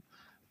do,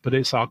 but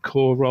it's our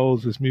core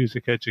roles as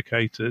music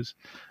educators.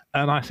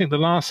 And I think the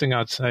last thing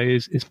I'd say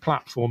is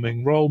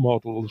platforming, role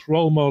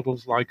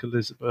models like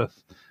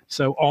Elizabeth.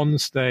 So on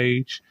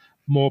stage,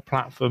 more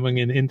platforming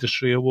in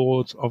industry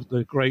awards of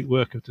the great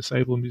work of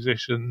disabled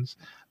musicians,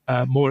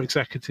 more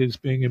executives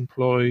being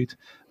employed,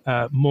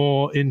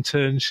 more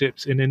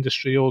internships in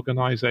industry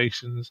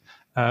organizations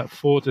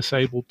for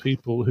disabled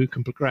people who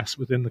can progress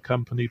within the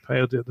company,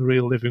 paid at the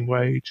real living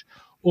wage.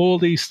 All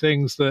these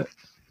things that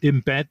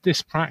embed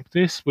this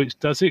practice, which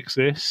does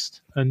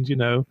exist. And,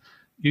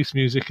 youth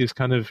music is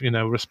kind of,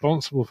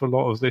 responsible for a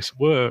lot of this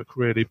work,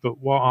 really. But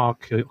what our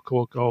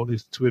core goal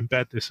is to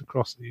embed this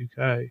across the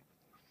UK.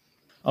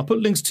 I'll put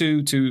links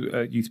to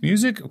Youth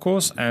Music, of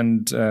course,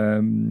 and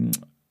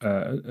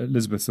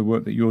Elizabeth, the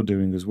work that you're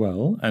doing as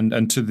well,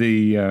 and to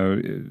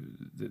the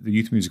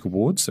Youth Music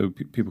Awards, so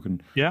people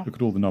can look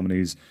at all the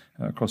nominees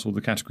across all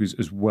the categories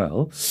as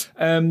well.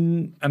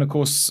 And of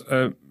course,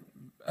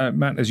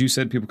 Matt, as you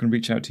said, people can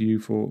reach out to you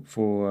for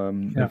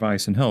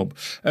advice and help.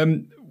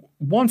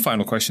 One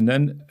final question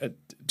then.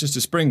 just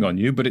to spring on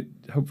you, but it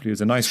hopefully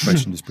is a nice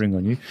question to spring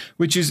on you,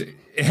 which is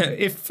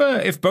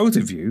if both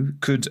of you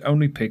could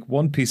only pick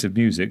one piece of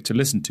music to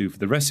listen to for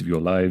the rest of your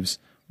lives,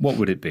 what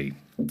would it be?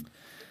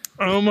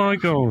 Oh my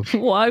God.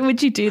 Why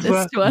would you do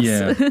this to us?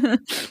 Yeah.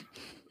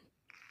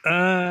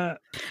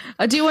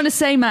 I do want to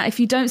say, Matt, if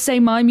you don't say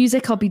my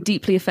music, I'll be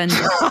deeply offended.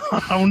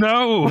 Oh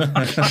no.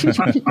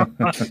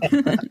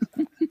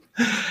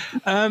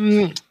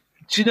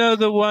 Do you know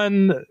the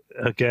one,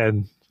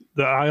 again,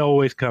 that I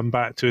always come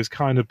back to is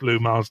Kind of Blue,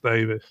 Miles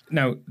Davis?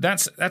 Now,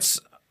 that's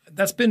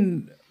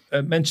been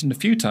mentioned a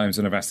few times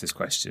when I've asked this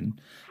question,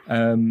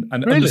 and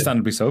Really?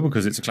 understandably so,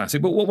 because it's a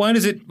classic. But why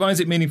is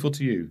it meaningful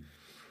to you?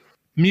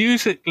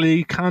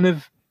 Musically, kind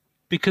of,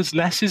 because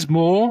less is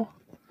more.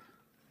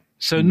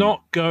 So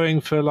not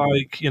going for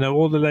like,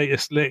 all the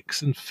latest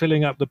licks and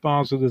filling up the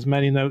bars with as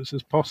many notes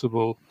as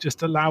possible,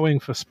 just allowing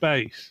for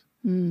space.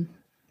 And,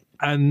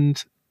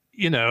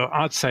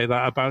 I'd say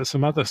that about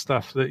some other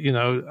stuff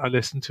that, I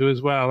listen to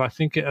as well. I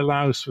think it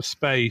allows for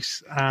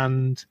space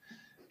and,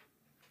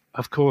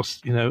 of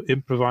course,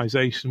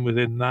 improvisation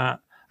within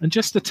that and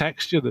just the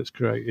texture that's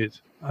created.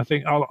 I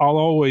think I'll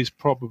always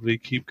probably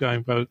keep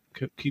going back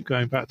to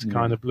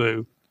Kind of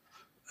Blue.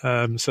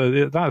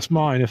 So that's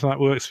mine, if that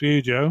works for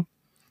you, Joe.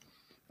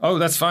 Oh,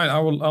 that's fine.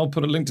 I'll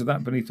put a link to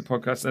that beneath the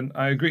podcast. And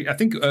I agree. I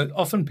think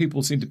often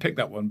people seem to pick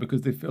that one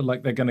because they feel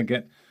like they're going to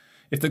get,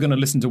 if they're going to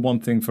listen to one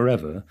thing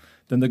forever,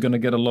 then they're going to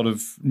get a lot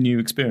of new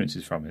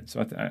experiences from it.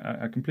 So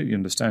I completely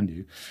understand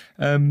you.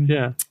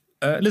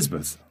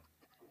 Elizabeth.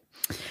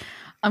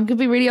 I'm going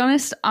to be really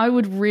honest. I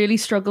would really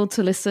struggle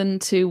to listen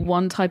to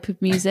one type of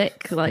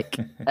music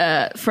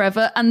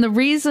forever. And the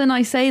reason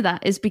I say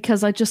that is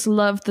because I just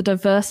love the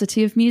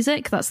diversity of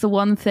music. That's the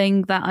one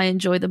thing that I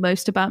enjoy the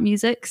most about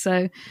music.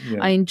 So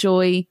I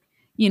enjoy,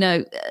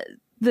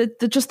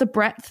 the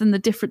breadth and the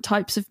different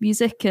types of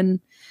music.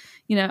 And,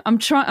 I'm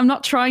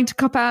not trying to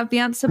cop out of the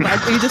answer, but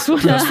I do just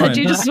want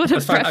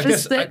to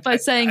preface it by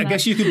saying I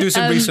guess you could do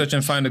some research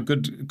and find a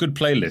good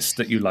playlist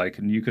that you like,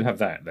 and you could have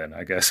that then,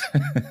 I guess.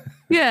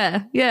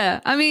 Yeah.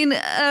 I mean,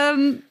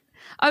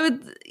 I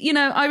would,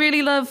 I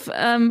really love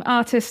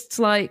artists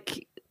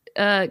like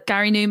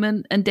Gary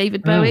Newman and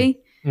David Bowie.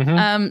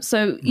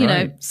 So,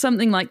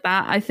 something like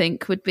that, I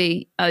think would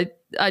be,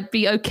 I'd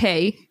be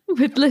okay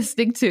with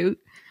listening to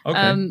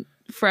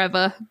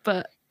forever,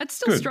 but I'd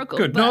still struggle.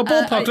 Good. No, a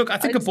ballpark. Look, I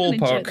think a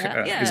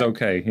ballpark is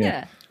okay.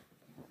 Yeah.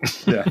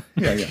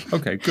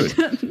 Okay,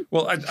 good.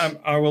 Well,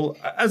 I will,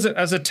 as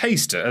a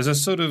taster, as a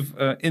sort of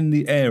in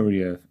the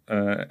area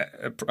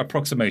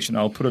approximation,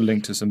 I'll put a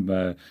link to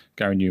some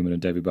Gary Newman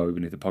and David Bowie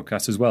beneath the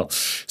podcast as well.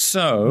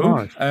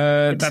 So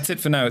that's it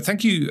for now.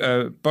 Thank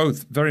you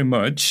both very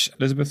much,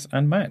 Elizabeth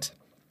and Matt.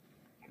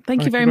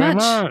 Thank you very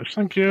much.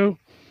 Thank you.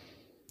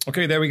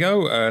 Okay, there we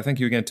go. Thank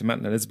you again to Matt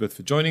and Elizabeth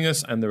for joining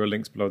us, and there are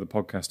links below the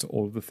podcast to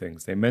all of the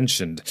things they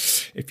mentioned.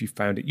 If you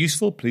found it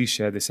useful, please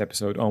share this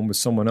episode on with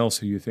someone else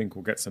who you think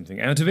will get something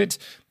out of it.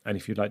 And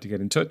if you'd like to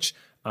get in touch,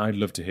 I'd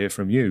love to hear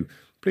from you.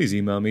 Please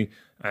email me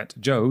at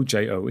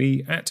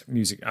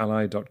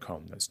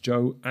joe@musically.com. That's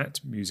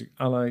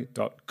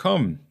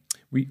joe@musically.com.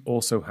 We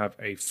also have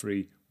a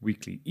free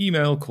weekly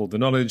email called The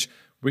Knowledge,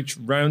 which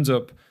rounds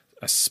up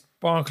a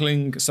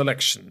sparkling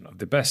selection of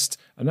the best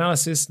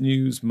analysis,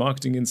 news,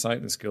 marketing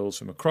insight and skills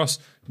from across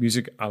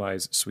Music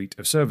Ally's suite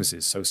of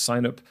services. So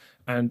sign up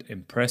and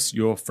impress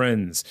your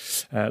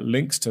friends.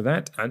 Links to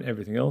that and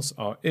everything else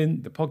are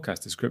in the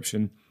podcast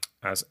description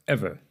as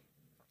ever.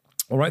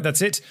 All right,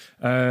 that's it.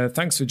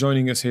 Thanks for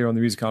joining us here on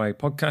the Music Ally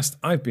podcast.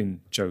 I've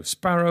been Joe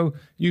Sparrow.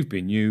 You've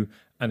been you.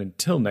 And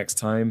until next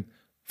time,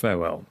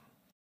 farewell.